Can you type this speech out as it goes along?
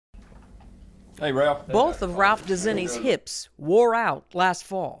Hey, Ralph. Both of Ralph DeZenni's hips wore out last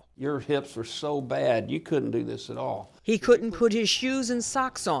fall. Your hips were so bad, you couldn't do this at all. He couldn't put his shoes and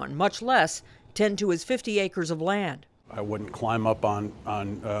socks on, much less tend to his 50 acres of land. I wouldn't climb up on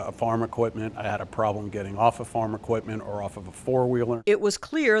farm equipment. I had a problem getting off of farm equipment or off of a four-wheeler. It was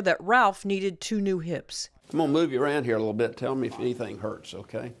clear that Ralph needed 2 new hips. I'm gonna move you around here a little bit. Tell me if anything hurts,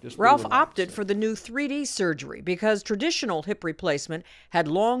 okay? Just Ralph opted for the new 3D surgery because traditional hip replacement had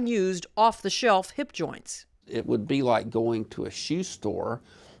long used off-the-shelf hip joints. It would be like going to a shoe store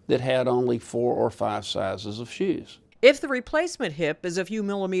that had only 4 or 5 sizes of shoes. If the replacement hip is a few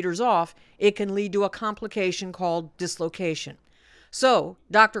millimeters off, it can lead to a complication called dislocation. So,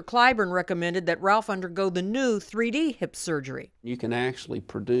 Dr. Clyburn recommended that Ralph undergo the new 3D hip surgery. You can actually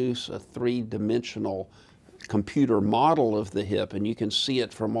produce a 3-dimensional computer model of the hip, and you can see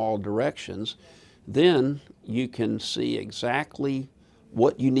it from all directions. Then you can see exactly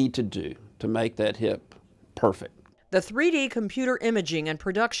what you need to do to make that hip perfect. The 3D computer imaging and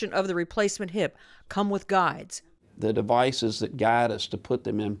production of the replacement hip come with guides. The devices that guide us to put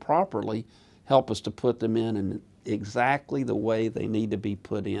them in properly help us to put them in exactly the way they need to be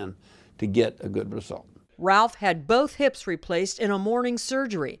put in to get a good result. Ralph had both hips replaced in a morning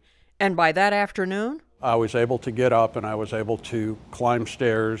surgery, and by that afternoon, I was able to get up and I was able to climb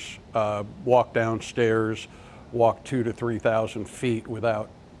stairs, walk downstairs, walk 2,000 to 3,000 feet without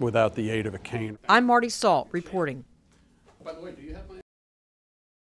the aid of a cane. I'm Marty Salt reporting. By the way, do you have my